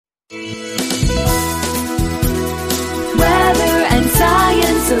Weather and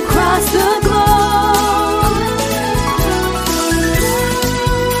science across the globe.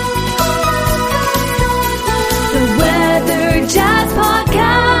 The Weather Jazz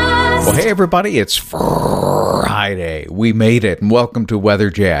Podcast. Well, hey, everybody, it's Friday. We made it, and welcome to Weather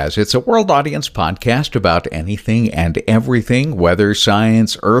Jazz. It's a world audience podcast about anything and everything, weather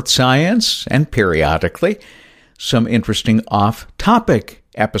science, earth science, and periodically some interesting off-topic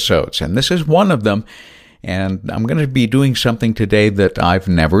episodes. And this is one of them. And I'm going to be doing something today that I've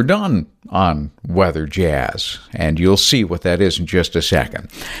never done on Weather Jazz, and you'll see what that is in just a second.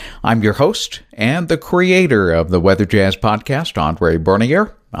 I'm your host and the creator of the Weather Jazz podcast, Andre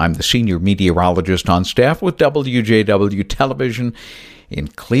Bernier. I'm the senior meteorologist on staff with WJW Television in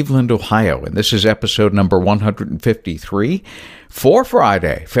Cleveland, Ohio, and this is episode number 153 for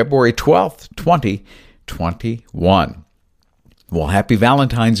Friday, February 12th, 2021. Well, happy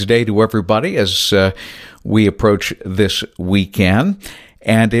Valentine's Day to everybody as we approach this weekend.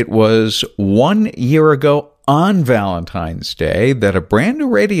 And it was 1 year ago on Valentine's Day that a brand new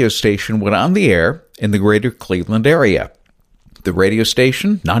radio station went on the air in the greater Cleveland area. The radio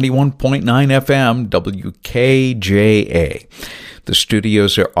station, 91.9 FM, WKJA. The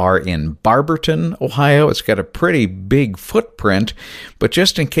studios are in Barberton, Ohio. It's got a pretty big footprint, but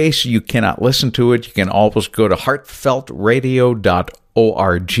just in case you cannot listen to it, you can always go to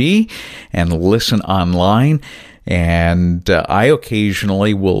heartfeltradio.org and listen online. And I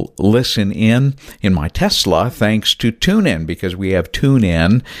occasionally will listen in my Tesla thanks to TuneIn, because we have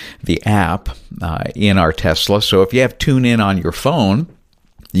TuneIn, the app, in our Tesla. So if you have TuneIn on your phone,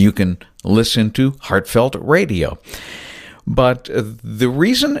 you can listen to Heartfelt Radio. But the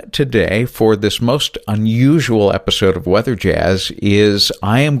reason today for this most unusual episode of Weather Jazz is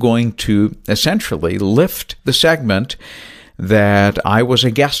I am going to essentially lift the segment that I was a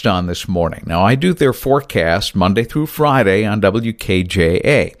guest on this morning. Now, I do their forecast Monday through Friday on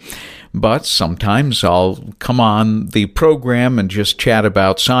WKJA, but sometimes I'll come on the program and just chat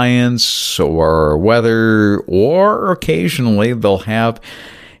about science or weather, or occasionally they'll have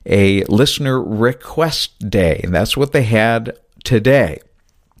a listener request day, and that's what they had today.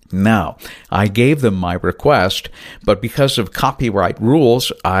 Now, I gave them my request, but because of copyright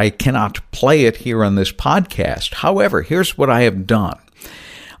rules, I cannot play it here on this podcast. However, here's what I have done.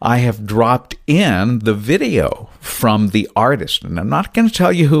 I have dropped in the video from the artist, and I'm not going to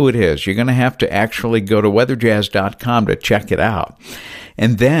tell you who it is. You're going to have to actually go to weatherjazz.com to check it out.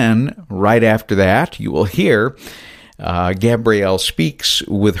 And then, right after that, you will hear Gabrielle speaks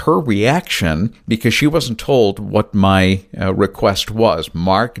with her reaction, because she wasn't told what my request was.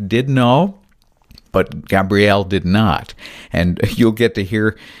 Mark did know, but Gabrielle did not. And you'll get to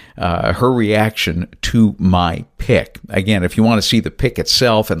hear her reaction to my pick. Again, if you want to see the pick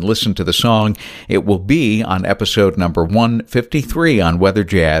itself and listen to the song, it will be on episode number 153 on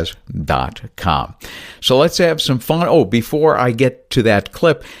weatherjazz.com. So let's have some fun. Oh, before I get to that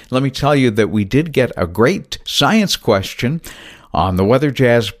clip, let me tell you that we did get a great science question on the Weather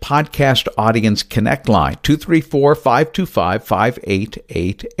Jazz Podcast Audience Connect line,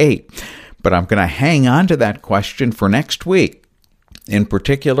 234-525-5888. But I'm going to hang on to that question for next week, in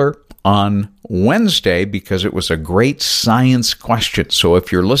particular on Wednesday, because it was a great science question. So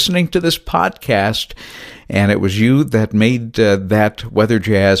if you're listening to this podcast and it was you that made that Weather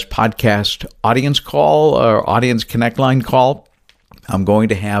Jazz Podcast audience call or Audience Connect line call, I'm going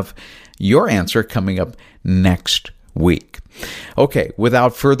to have your answer coming up next week. Okay,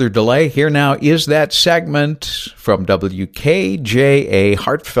 without further delay, here now is that segment from WKJA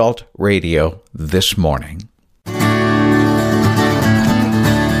Heartfelt Radio this morning.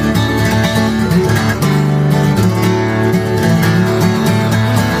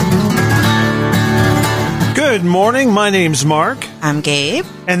 Good morning. My name's Mark. I'm Gabe.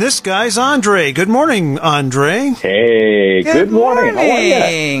 And this guy's Andre. Good morning, Andre. Hey, good morning. How are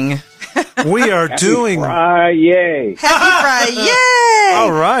you? We are doing Friday. Happy Friday!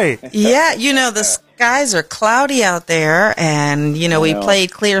 All right. Yeah, the skies are cloudy out there, and we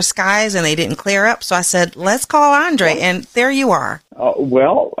played Clear Skies, and they didn't clear up. So I said, "Let's call Andre," and there you are.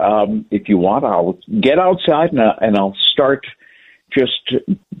 If you want, I'll get outside and I'll start just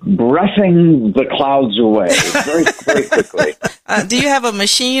breathing the clouds away very, very quickly. Do you have a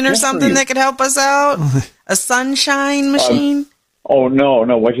machine or something that could help us out? A sunshine machine? No.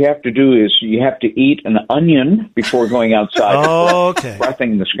 What you have to do is you have to eat an onion before going outside. Okay.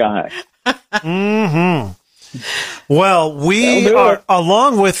 Breathing the sky. Mm-hmm. Well, we are,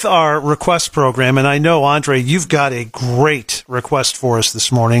 along with our request program, and I know, Andre, you've got a great request for us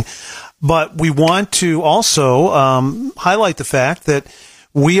this morning, but we want to also highlight the fact that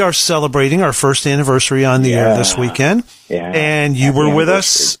we are celebrating our first anniversary on the air this weekend. Yeah. And you were with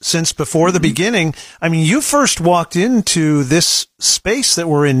us since before the beginning. I mean, you first walked into this space that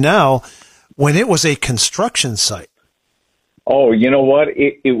we're in now when it was a construction site. Oh, you know what?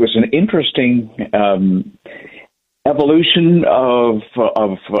 It was an interesting evolution of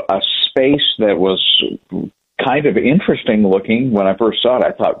a space that was kind of interesting looking. When I first saw it,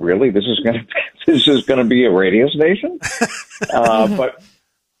 I thought, really, this is going to be a radio station? But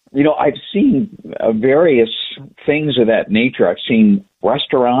you know, I've seen various things of that nature. I've seen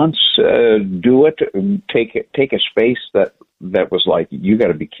restaurants do it, take a space that was like, you got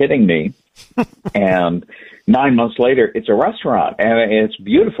to be kidding me. And 9 months later, it's a restaurant, and it's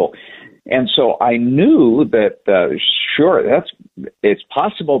beautiful. And so I knew that, sure, it's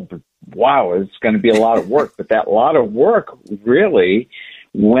possible, but wow, it's going to be a lot of work. But that lot of work really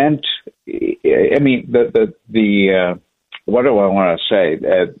went, I mean, the what do I want to say?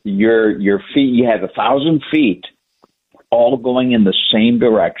 Your feet, you had 1,000 feet all going in the same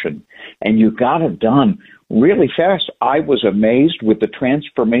direction, and you got it done really fast. I was amazed with the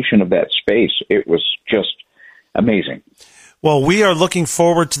transformation of that space. It was just amazing. Well, we are looking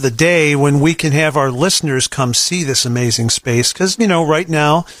forward to the day when we can have our listeners come see this amazing space because, you know, right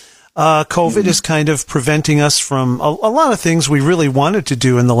now, COVID is kind of preventing us from a lot of things we really wanted to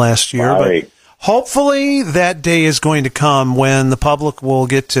do in the last year. Right. But hopefully that day is going to come when the public will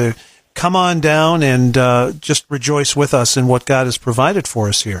get to come on down and just rejoice with us in what God has provided for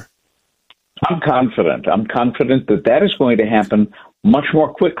us here. I'm confident. I'm confident that is going to happen much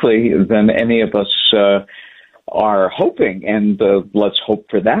more quickly than any of us are hoping, and let's hope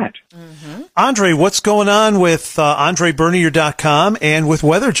for that. Mm-hmm. Andre, what's going on with AndreBernier.com and with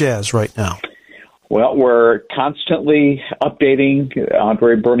Weather Jazz right now? Well, we're constantly updating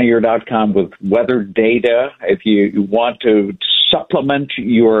AndreBernier.com with weather data. If you want to supplement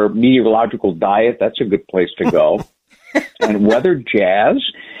your meteorological diet, that's a good place to go. And Weather Jazz,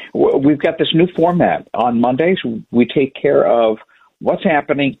 we've got this new format. On Mondays, we take care of what's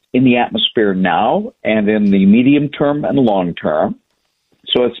happening in the atmosphere now and in the medium term and long term.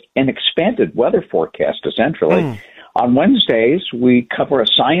 So it's an expanded weather forecast, essentially. On Wednesdays, we cover a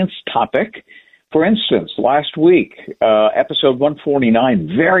science topic. For instance, last week, episode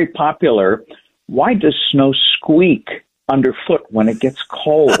 149, very popular. Why does snow squeak underfoot when it gets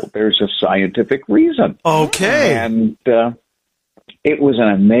cold? There's a scientific reason. Okay. And it was an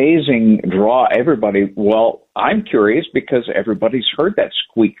amazing draw. Everybody, well, I'm curious because everybody's heard that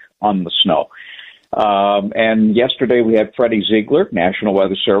squeak on the snow. And yesterday we had Freddie Ziegler, National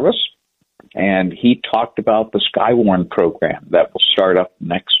Weather Service, and he talked about the Skywarn program that will start up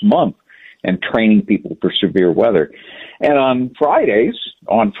next month and training people for severe weather. And on Fridays,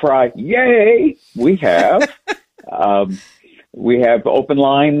 yay, we have Open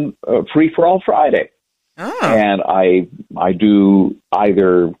Line Free for All Friday. Oh. And I do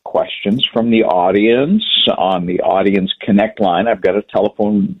either questions from the audience on the Audience Connect line. I've got a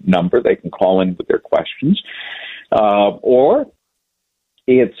telephone number. They can call in with their questions. Or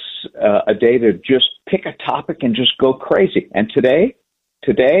it's a day to just pick a topic and just go crazy. And today,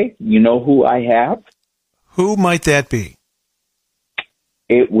 you know who I have? Who might that be?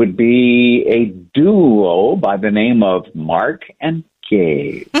 It would be a duo by the name of Mark and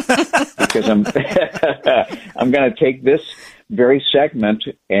Gabe. Because I'm going to take this very segment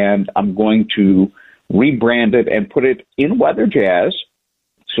and I'm going to rebrand it and put it in Weather Jazz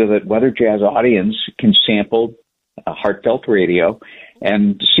so that Weather Jazz audience can sample Heartfelt Radio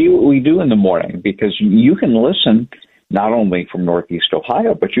and see what we do in the morning, because you can listen not only from Northeast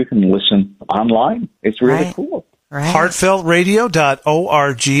Ohio, but you can listen online. It's really cool. Right.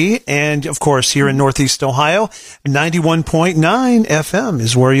 Heartfeltradio.org. And, of course, here in Northeast Ohio, 91.9 FM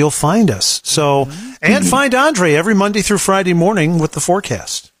is where you'll find us. So, and find Andre every Monday through Friday morning with the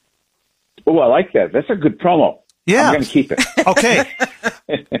forecast. Oh, I like that. That's a good promo. Yeah. I'm going to keep it. Okay.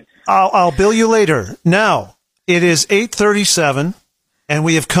 I'll bill you later. Now, it is 8:37, and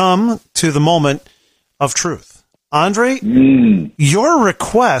we have come to the moment of truth. Andre, your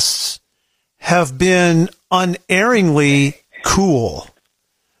requests have been unerringly cool.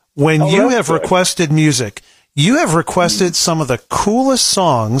 When you have requested music, you have requested some of the coolest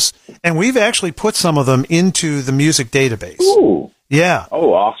songs, and we've actually put some of them into the music database. Ooh. Yeah.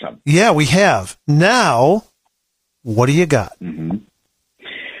 Oh, awesome. Yeah, we have. Now, what do you got? Mm-hmm.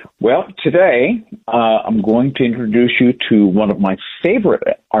 Well, today I'm going to introduce you to one of my favorite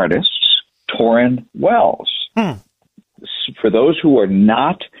artists, Tauren Wells. For those who are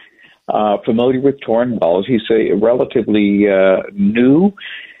not familiar with Tauren Wells, he's a relatively new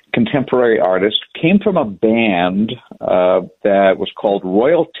contemporary artist, came from a band that was called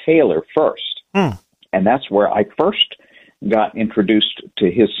Royal Taylor first. And that's where I first got introduced to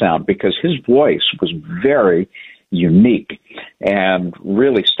his sound, because his voice was very unique and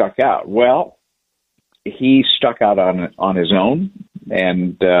really stuck out. Well, he stuck out on his own,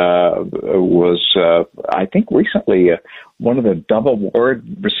 and was, I think, recently one of the Dove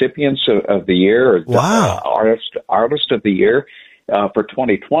Award recipients of the year, or Artist of the Year for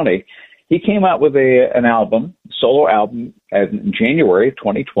 2020. He came out with an album, solo album, in January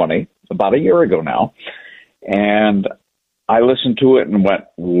 2020, about a year ago now, and I listened to it and went,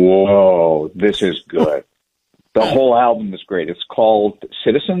 "Whoa, this is good." The whole album is great. It's called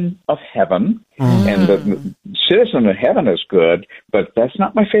Citizen of Heaven, and the Citizen of Heaven is good, but that's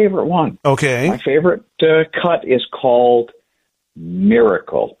not my favorite one. Okay. My favorite cut is called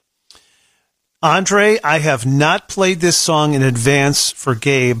Miracle. Andre, I have not played this song in advance for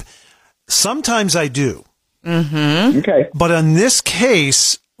Gabe. Sometimes I do. Okay. But in this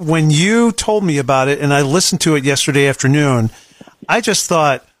case, when you told me about it and I listened to it yesterday afternoon, I just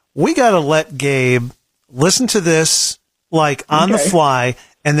thought, we got to let Gabe listen to this like on the fly,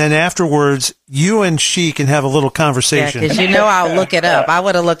 and then afterwards, you and she can have a little conversation. Yeah, because I'll look it up. I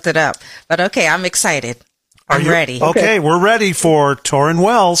would have looked it up. But okay, I'm excited. I'm ready. Okay, we're ready for Torrin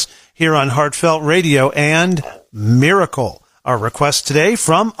Wells here on Heartfelt Radio and Miracle. Our request today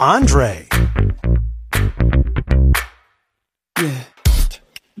from Andre.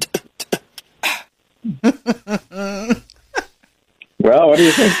 Well, what do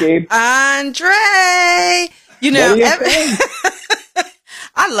you think, Gabe? Andre!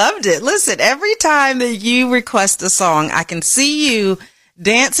 I loved it. Listen, every time that you request a song, I can see you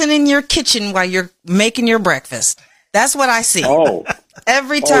dancing in your kitchen while you're making your breakfast. That's what I see. Oh.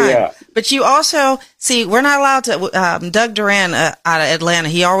 Every time. Yeah. But you also, see, we're not allowed to, Doug Duran out of Atlanta,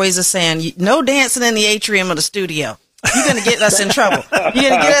 he always is saying, no dancing in the atrium of the studio. You're going to get us in trouble. You're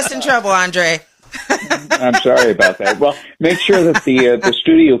going to get us in trouble, Andre. I'm sorry about that. Well, make sure that the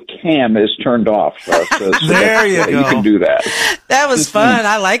studio cam is turned off. So there you go. You can do that. That was fun.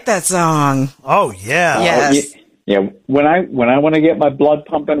 I like that song. Oh, yeah. Yes. Yeah. When I want to get my blood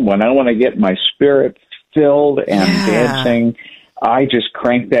pumping, when I want to get my spirit filled and dancing, I just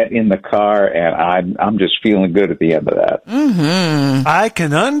crank that in the car, and I'm just feeling good at the end of that. Mm-hmm. I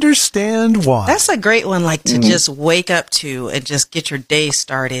can understand why. That's a great one, like to just wake up to and just get your day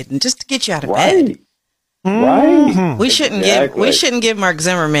started, and just to get you out of bed. Right. We shouldn't give Mark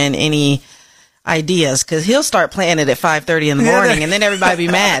Zimmerman any ideas, because he'll start playing it at 5:30 in the morning, and then everybody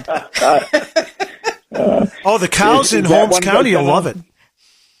be mad. The cows in Holmes County will love it.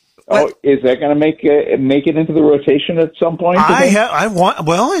 Oh, is that going to make it into the rotation at some point?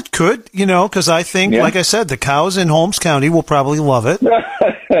 Well, it could, because I think, like I said, the cows in Holmes County will probably love it.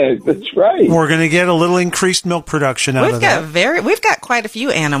 That's right. We're going to get a little increased milk production out of that. We've got quite a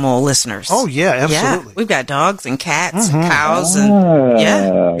few animal listeners. Oh yeah, absolutely. Yeah, we've got dogs and cats and cows and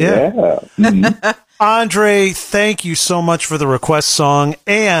Mm-hmm. Andre, thank you so much for the request song,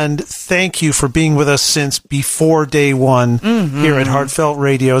 and thank you for being with us since before day one here at Heartfelt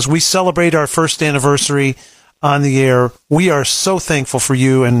Radio. As we celebrate our first anniversary on the air, we are so thankful for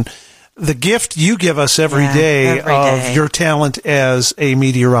you and the gift you give us every day of your talent as a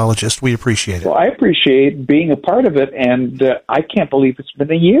meteorologist. We appreciate it. Well, I appreciate being a part of it, and I can't believe it's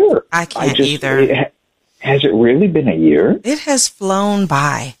been a year. I can't either. Has it really been a year? It has flown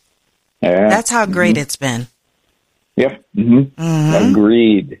by. Yeah. That's how great it's been. Yep.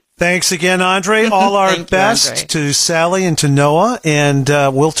 Agreed. Thanks again, Andre. All our best to Sally and to Noah, and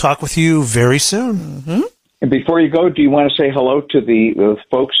we'll talk with you very soon. And before you go, do you want to say hello to the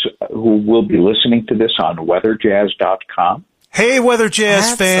folks who will be listening to this on weatherjazz.com? Hey, Weather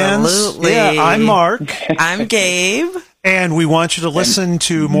Jazz fans. Absolutely. Yeah, I'm Mark. I'm Gabe. And we want you to listen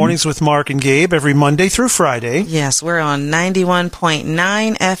to Mornings with Mark and Gabe every Monday through Friday. Yes, we're on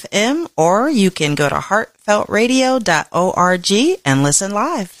 91.9 FM, or you can go to heartfeltradio.org and listen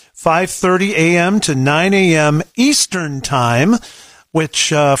live. 5:30 a.m. to 9 a.m. Eastern Time, which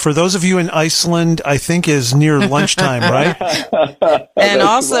for those of you in Iceland, I think is near lunchtime, right? And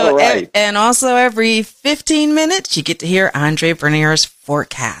also every 15 minutes, you get to hear Andre Vernier's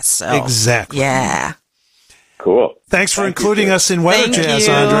forecast. So, exactly. Yeah. Cool. Thanks for including us in Weather Jazz,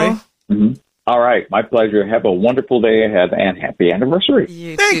 Andre. All right. My pleasure. Have a wonderful day ahead, and happy anniversary.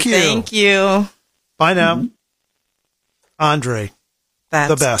 Thank you. Thank you. Bye now. Andre. That's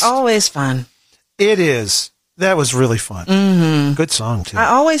the best. Always fun. It is. That was really fun. Good song, too. I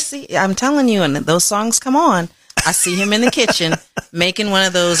always I'm telling you, and those songs come on, I see him in the kitchen making one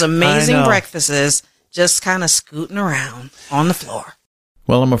of those amazing breakfasts, just kind of scooting around on the floor.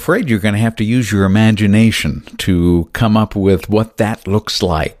 Well, I'm afraid you're going to have to use your imagination to come up with what that looks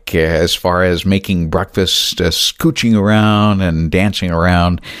like as far as making breakfast, scooching around and dancing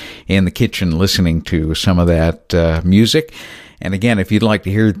around in the kitchen, listening to some of that music. And again, if you'd like to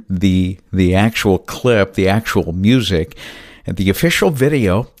hear the actual clip, the actual music, the official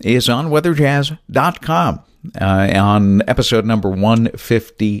video is on weatherjazz.com on episode number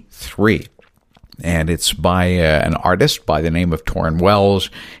 153. And it's by an artist by the name of Torrin Wells,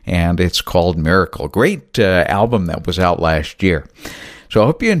 and it's called Miracle. Great album that was out last year. So I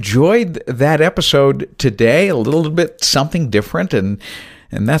hope you enjoyed that episode today, a little bit something different, and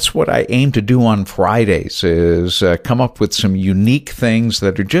that's what I aim to do on Fridays, is come up with some unique things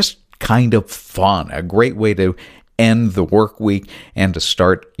that are just kind of fun, a great way to end the work week and to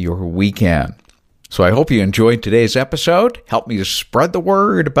start your weekend. So I hope you enjoyed today's episode. Help me to spread the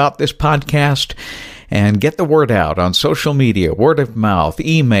word about this podcast and get the word out on social media, word of mouth,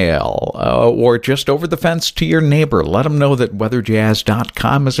 email, or just over the fence to your neighbor. Let them know that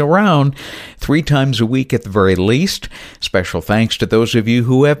weatherjazz.com is around 3 times a week at the very least. Special thanks to those of you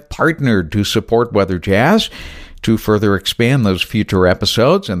who have partnered to support Weather Jazz to further expand those future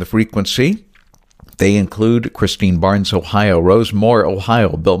episodes and the frequency. They include Christine Barnes, Ohio, Rose Moore,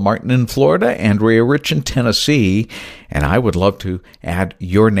 Ohio, Bill Martin in Florida, Andrea Rich in Tennessee, and I would love to add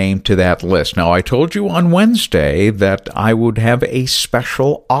your name to that list. Now, I told you on Wednesday that I would have a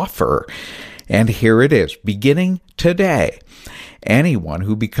special offer, and here it is. Beginning today, anyone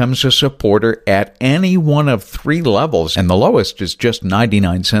who becomes a supporter at any one of 3 levels, and the lowest is just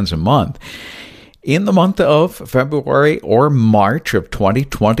 99 cents a month, in the month of February or March of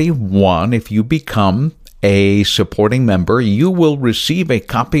 2021, if you become a supporting member, you will receive a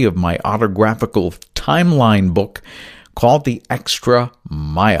copy of my autographical timeline book called The Extra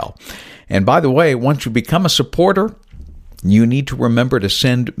Mile. And by the way, once you become a supporter, you need to remember to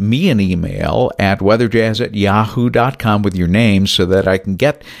send me an email at weatherjazz@yahoo.com with your name so that I can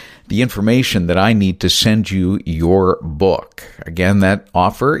get the information that I need to send you your book. Again, that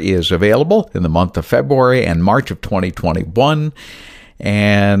offer is available in the month of February and March of 2021,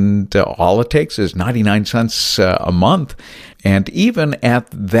 and all it takes is 99 cents a month. And even at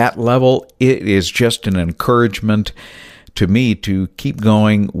that level, it is just an encouragement to me to keep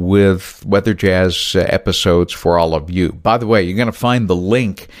going with Weather Jazz episodes for all of you. By the way, you're going to find the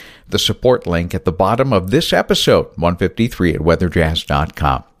link, the support link, at the bottom of this episode, 153 at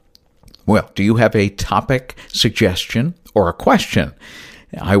weatherjazz.com. Well, do you have a topic, suggestion, or a question?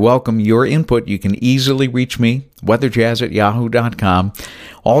 I welcome your input. You can easily reach me, weatherjazz@yahoo.com.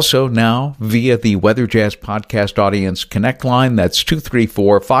 Also now via the Weather Jazz Podcast Audience Connect line. That's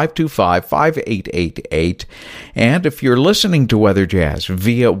 234-525-5888. And if you're listening to Weather Jazz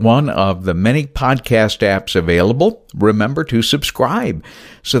via one of the many podcast apps available, remember to subscribe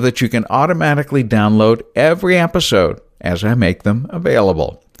so that you can automatically download every episode as I make them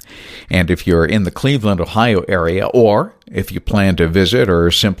available. And if you're in the Cleveland, Ohio area, or if you plan to visit or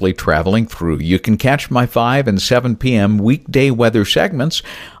are simply traveling through, you can catch my 5 and 7 p.m. weekday weather segments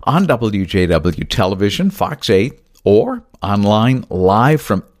on WJW Television, Fox 8, or online live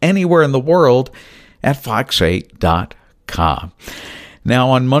from anywhere in the world at fox8.com. Now,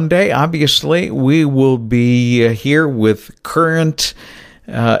 on Monday, obviously, we will be here with current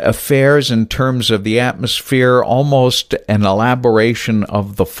affairs in terms of the atmosphere, almost an elaboration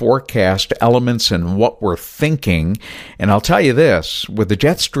of the forecast elements and what we're thinking. And I'll tell you this, with the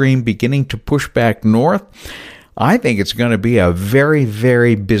jet stream beginning to push back north, I think it's going to be a very,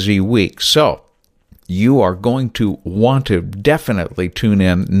 very busy week. So you are going to want to definitely tune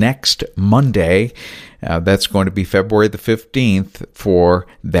in next Monday. That's going to be February the 15th for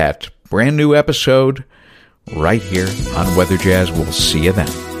that brand new episode right here on Weather Jazz. We'll see you then.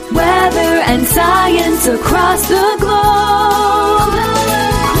 Weather and science across the globe.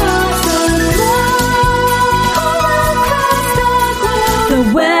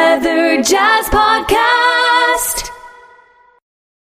 The Weather Jazz Podcast.